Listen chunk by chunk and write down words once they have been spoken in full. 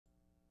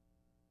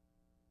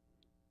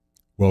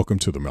Welcome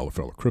to the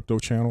Mellafella Crypto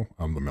Channel.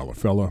 I'm the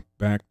Mellafella,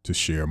 back to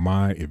share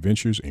my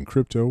adventures in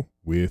crypto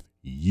with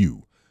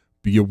you.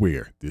 Be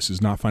aware, this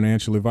is not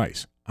financial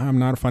advice. I'm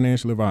not a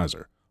financial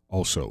advisor.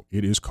 Also,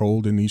 it is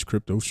cold in these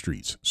crypto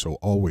streets, so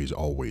always,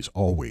 always,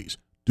 always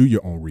do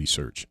your own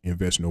research.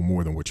 Invest no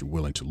more than what you're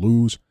willing to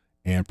lose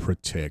and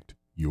protect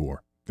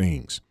your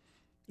things.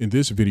 In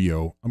this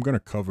video, I'm going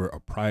to cover a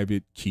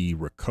private key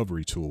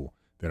recovery tool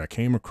that I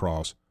came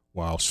across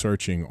while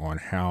searching on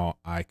how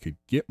I could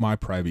get my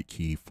private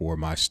key for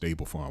my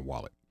StableFund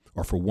wallet,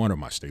 or for one of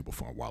my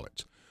StableFund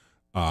wallets.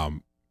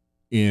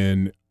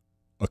 In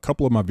a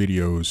couple of my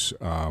videos,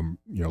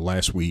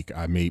 last week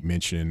I made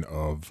mention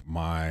of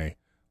my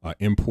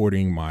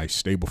importing my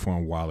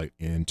StableFund wallet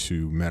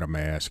into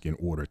MetaMask in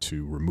order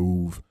to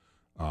remove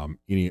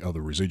any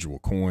other residual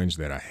coins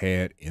that I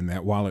had in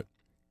that wallet.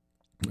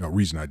 The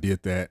reason I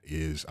did that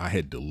is I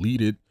had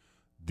deleted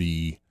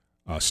the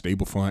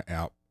StableFund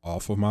app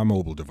off of my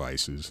mobile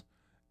devices,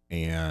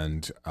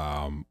 and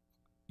the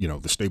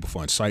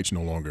StableFund site's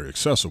no longer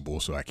accessible,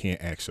 so I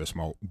can't access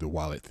the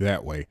wallet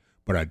that way.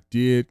 But I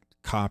did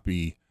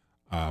copy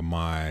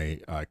my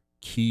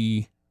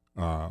key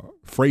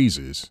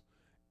phrases,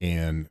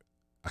 and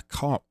I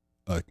caught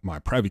my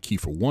private key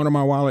for one of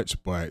my wallets,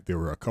 but there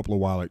were a couple of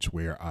wallets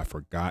where I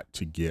forgot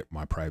to get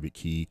my private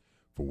key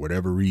for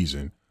whatever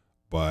reason.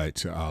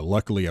 But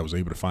luckily I was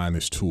able to find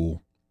this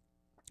tool,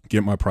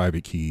 get my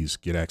private keys,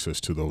 get access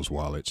to those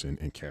wallets,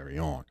 and carry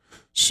on.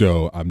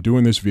 So I'm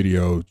doing this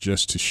video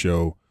just to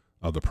show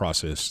the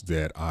process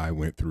that I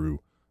went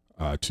through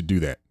to do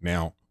that.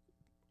 Now,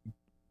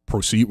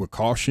 proceed with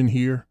caution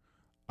here.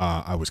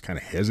 I was kind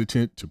of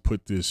hesitant to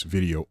put this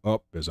video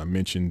up, as I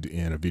mentioned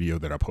in a video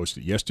that I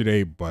posted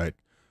yesterday, but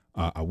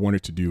I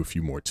wanted to do a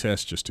few more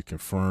tests just to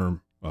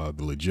confirm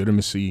the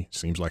legitimacy.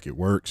 Seems like it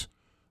works.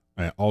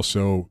 And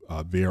also,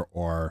 there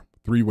are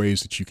 3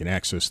 ways that you can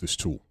access this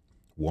tool.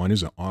 One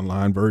is an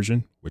online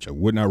version, which I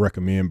would not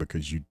recommend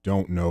because you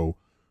don't know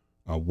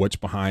what's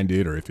behind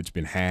it, or if it's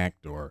been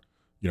hacked, or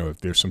if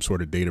there's some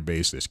sort of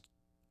database that's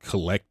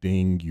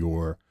collecting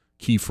your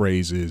key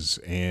phrases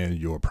and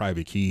your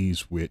private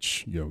keys,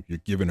 which you're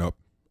giving up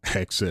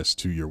access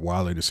to your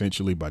wallet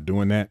essentially by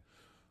doing that.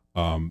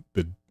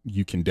 But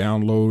you can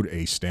download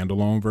a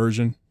standalone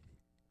version,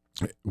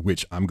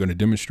 which I'm going to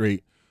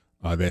demonstrate.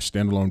 That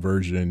standalone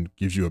version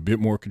gives you a bit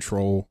more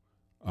control.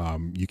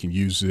 You can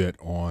use it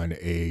on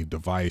a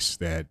device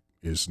that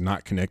is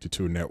not connected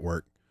to a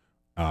network,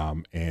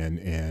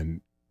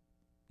 and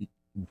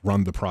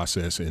run the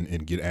process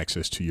and get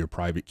access to your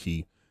private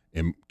key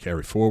and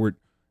carry forward.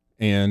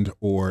 And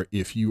or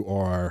if you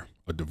are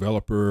a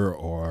developer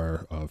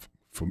or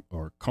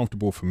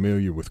comfortable,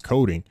 familiar with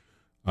coding,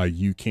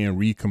 you can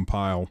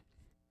recompile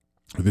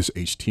this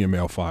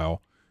HTML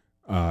file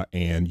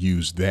and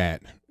use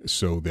that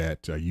so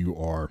that you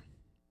are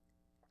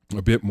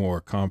a bit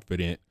more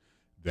confident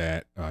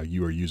that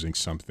you are using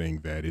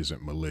something that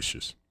isn't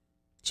malicious.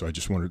 So I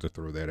just wanted to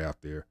throw that out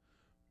there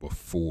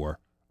before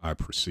I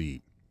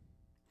proceed.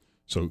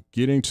 So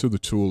getting to the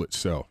tool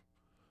itself,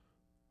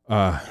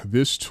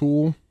 this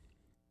tool,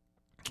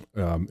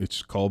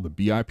 it's called the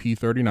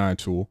BIP39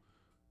 tool.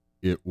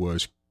 It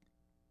was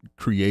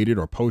created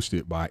or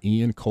posted by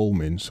Ian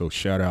Coleman. So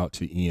shout out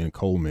to Ian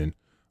Coleman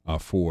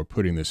for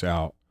putting this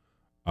out.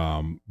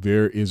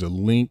 There is a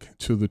link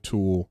to the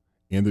tool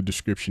in the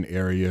description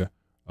area,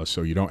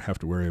 so you don't have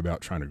to worry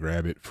about trying to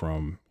grab it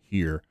from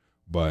here.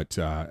 But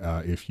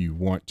if you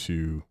want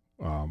to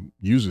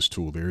use this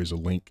tool, there is a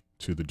link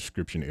to the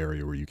description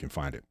area where you can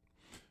find it.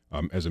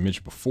 As I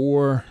mentioned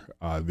before,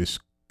 this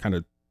kind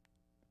of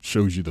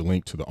shows you the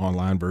link to the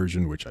online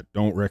version, which I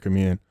don't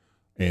recommend.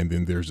 And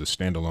then there's a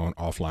standalone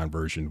offline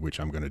version, which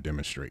I'm going to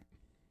demonstrate.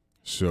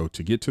 So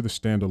to get to the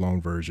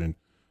standalone version,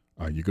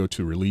 you go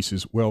to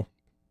releases. Well,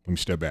 let me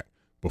step back.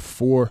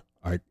 Before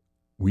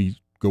we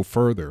go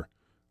further,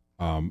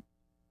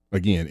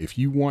 again, if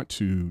you want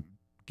to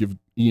give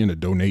Ian a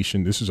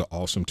donation, this is an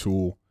awesome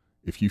tool.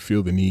 If you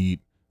feel the need,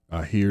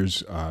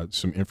 here's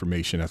some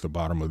information at the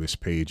bottom of this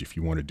page if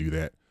you want to do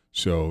that.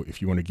 So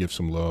if you want to give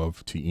some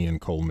love to Ian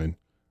Coleman,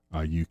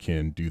 you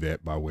can do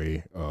that by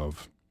way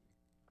of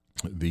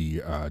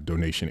the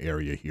donation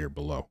area here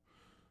below.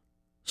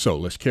 So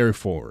let's carry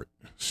forward.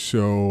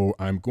 So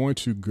I'm going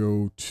to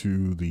go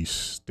to the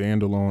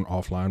standalone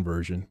offline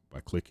version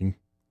by clicking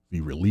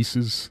the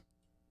releases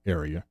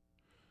area.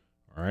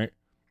 All right.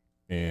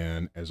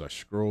 And as I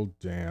scroll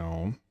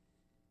down,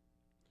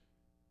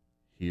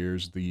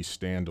 here's the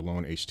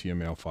standalone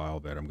HTML file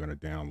that I'm going to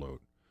download.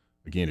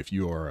 Again, if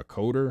you are a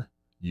coder,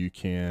 you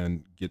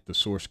can get the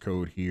source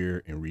code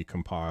here and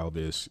recompile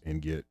this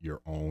and get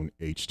your own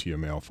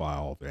HTML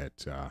file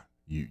that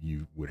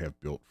you would have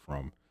built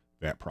from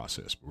that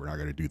process, but we're not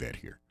going to do that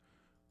here.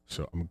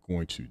 So I'm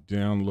going to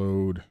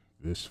download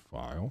this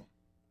file,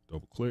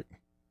 double click.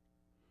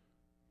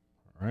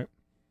 All right.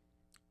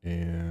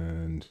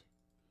 And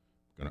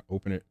I'm going to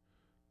open it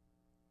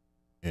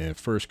and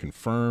first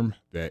confirm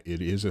that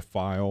it is a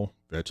file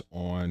that's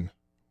on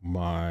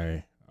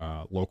my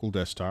local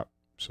desktop.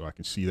 So I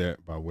can see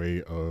that by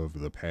way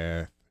of the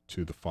path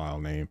to the file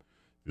name.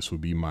 This will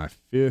be my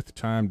 5th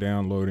time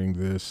downloading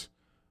this.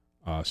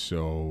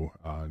 So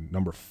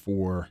number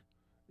 4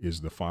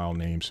 is the file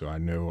name. So I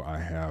know I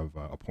have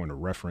a point of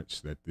reference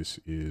that this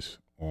is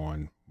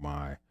on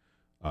my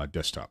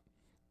desktop.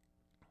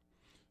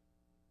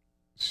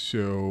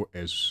 So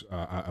as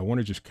I want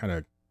to just kind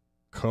of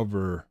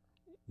cover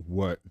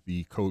what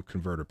the code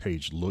converter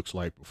page looks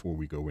like before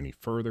we go any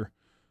further.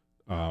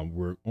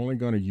 We're only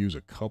going to use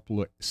a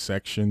couple of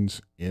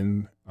sections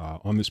in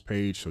on this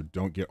page, so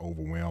don't get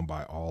overwhelmed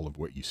by all of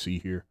what you see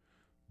here.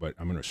 But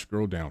I'm going to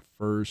scroll down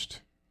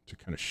first to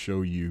kind of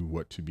show you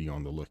what to be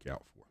on the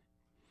lookout for.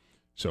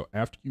 So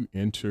after you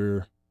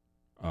enter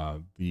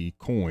the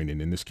coin,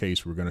 and in this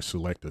case, we're going to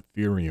select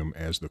Ethereum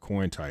as the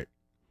coin type,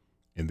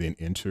 and then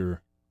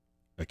enter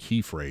a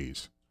key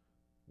phrase.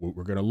 What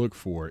we're going to look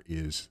for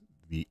is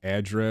the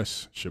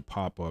address should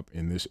pop up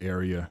in this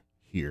area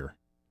here.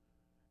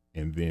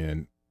 And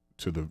then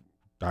to the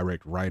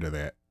direct right of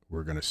that,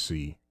 we're going to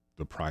see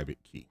the private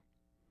key.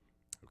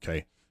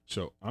 Okay,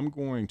 so I'm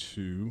going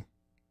to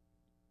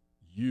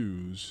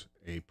use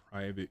a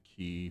private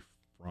key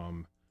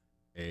from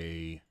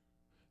a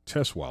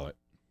test wallet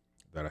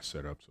that I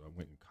set up. So I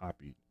went and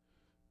copied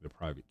the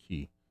private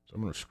key. So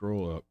I'm going to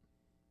scroll up.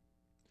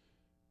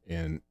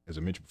 And as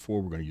I mentioned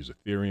before, we're going to use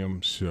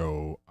Ethereum.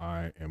 So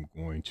I am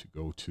going to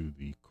go to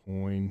the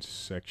coin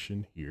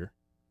section here.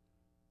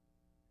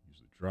 Use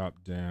the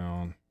drop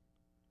down.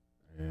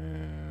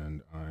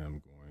 And I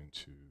am going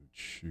to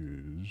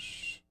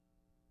choose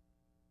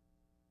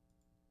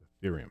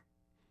Ethereum.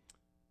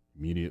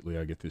 Immediately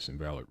I get this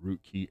invalid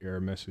root key error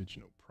message,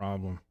 no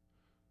problem.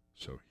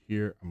 So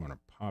here I'm going to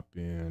pop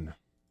in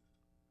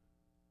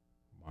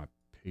my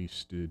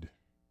pasted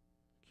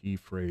key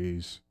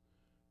phrase.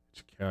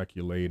 It's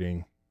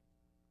calculating.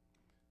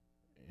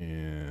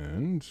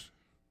 And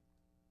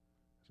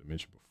as I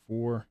mentioned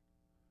before,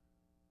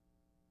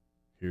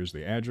 here's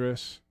the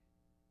address.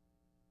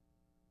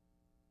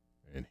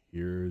 And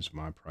here's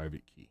my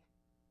private key.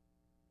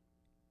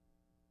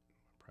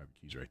 My private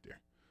key's right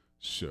there.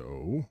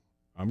 So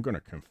I'm going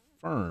to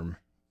confirm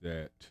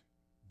that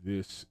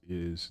this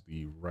is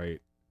the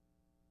right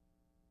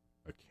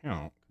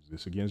account, because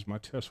this again is my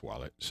test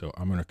wallet. So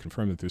I'm going to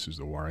confirm that this is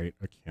the right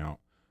account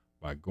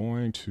by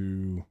going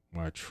to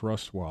my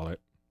trust wallet,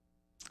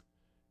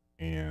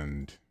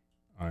 and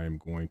I'm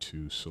going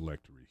to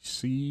select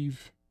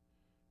receive.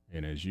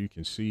 And as you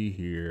can see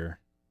here,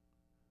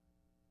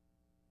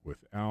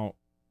 without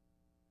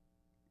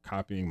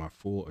copying my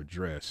full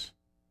address,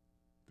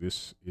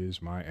 this is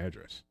my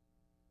address.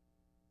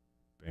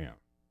 Bam,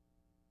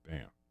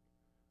 bam.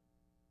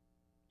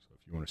 So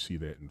if you want to see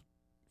that in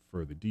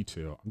further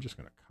detail, I'm just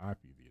going to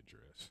copy the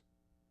address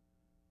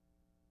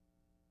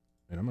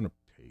and I'm going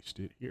to paste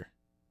it here.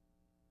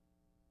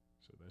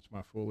 So that's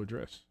my full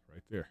address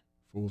right there,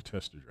 full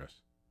test address.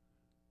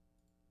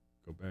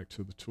 Go back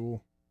to the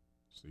tool.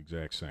 It's the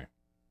exact same.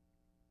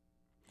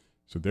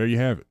 So there you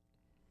have it.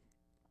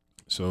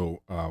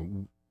 So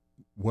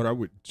what I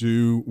would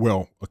do,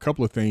 well, a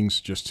couple of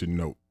things just to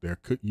note.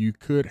 You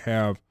could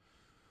have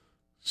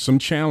some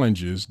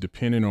challenges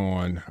depending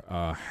on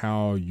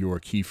how your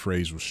key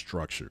phrase was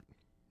structured.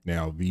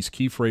 Now, these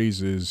key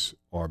phrases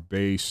are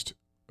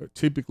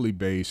typically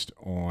based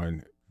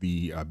on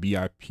the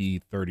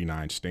BIP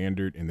 39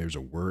 standard, and there's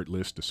a word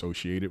list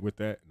associated with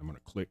that. And I'm going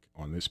to click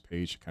on this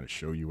page to kind of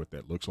show you what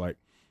that looks like.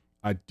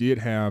 I did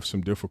have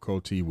some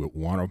difficulty with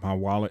one of my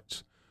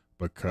wallets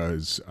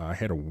because I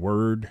had a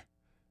word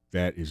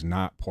that is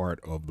not part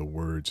of the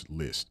words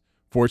list.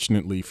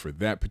 Fortunately for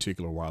that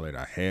particular wallet,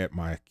 I had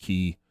my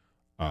key,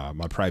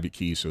 my private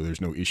key, so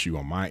there's no issue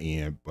on my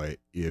end. But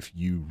if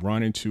you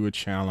run into a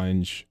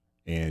challenge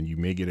and you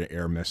may get an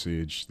error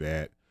message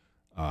that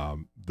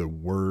the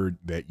word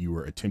that you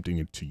are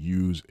attempting to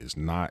use is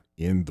not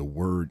in the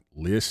word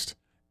list,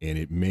 and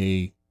it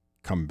may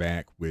come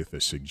back with a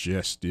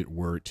suggested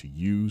word to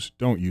use,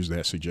 don't use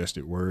that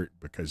suggested word,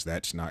 because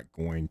that's not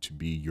going to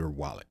be your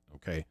wallet.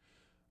 Okay.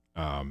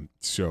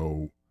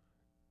 So,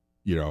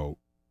 you know,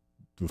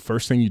 the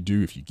first thing you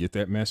do, if you get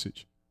that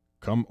message,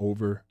 come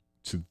over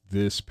to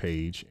this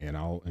page, and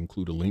I'll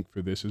include a link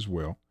for this as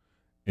well,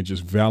 and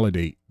just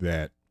validate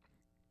that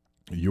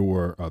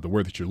your the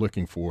word that you're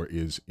looking for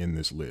is in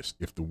this list.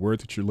 If the word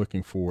that you're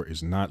looking for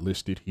is not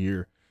listed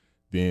here,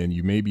 then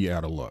you may be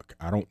out of luck.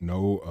 I don't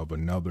know of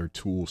another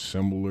tool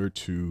similar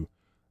to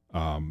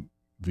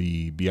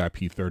the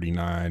BIP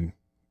 39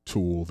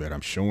 tool that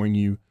I'm showing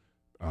you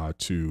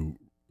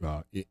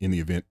in the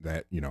event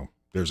that, you know,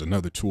 there's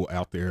another tool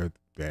out there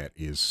that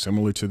is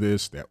similar to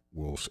this that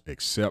will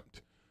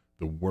accept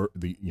the word,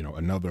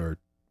 another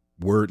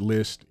word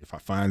list. If I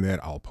find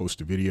that, I'll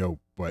post a video.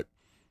 But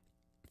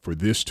for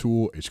this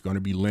tool, it's going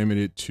to be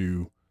limited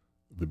to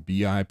the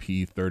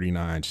BIP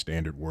 39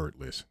 standard word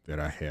list that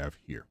I have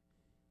here.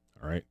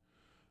 All right.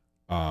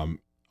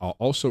 I'll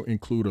also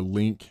include a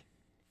link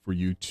for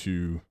you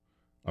to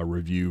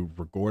review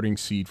regarding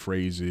seed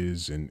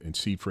phrases and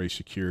seed phrase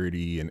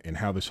security and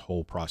how this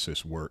whole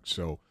process works.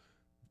 So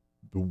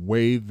The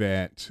way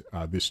that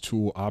this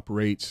tool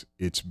operates,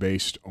 it's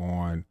based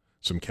on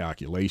some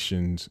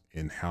calculations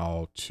in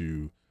how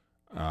to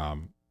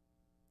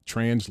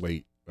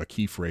translate a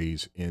key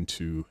phrase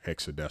into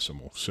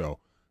hexadecimal. So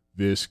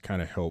this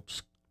kind of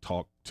helps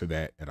talk to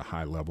that at a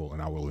high level,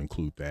 and I will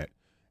include that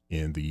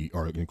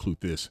include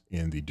this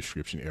in the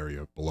description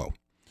area below.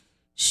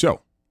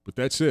 So, but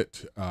that's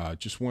it.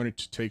 Just wanted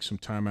to take some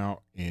time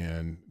out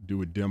and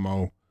do a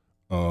demo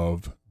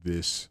of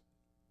this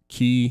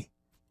key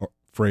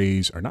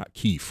phrase, or not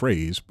key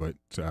phrase, but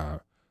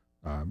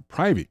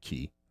private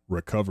key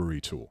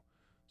recovery tool.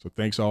 So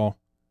thanks all.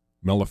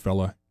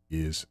 Mellafella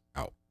is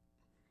out.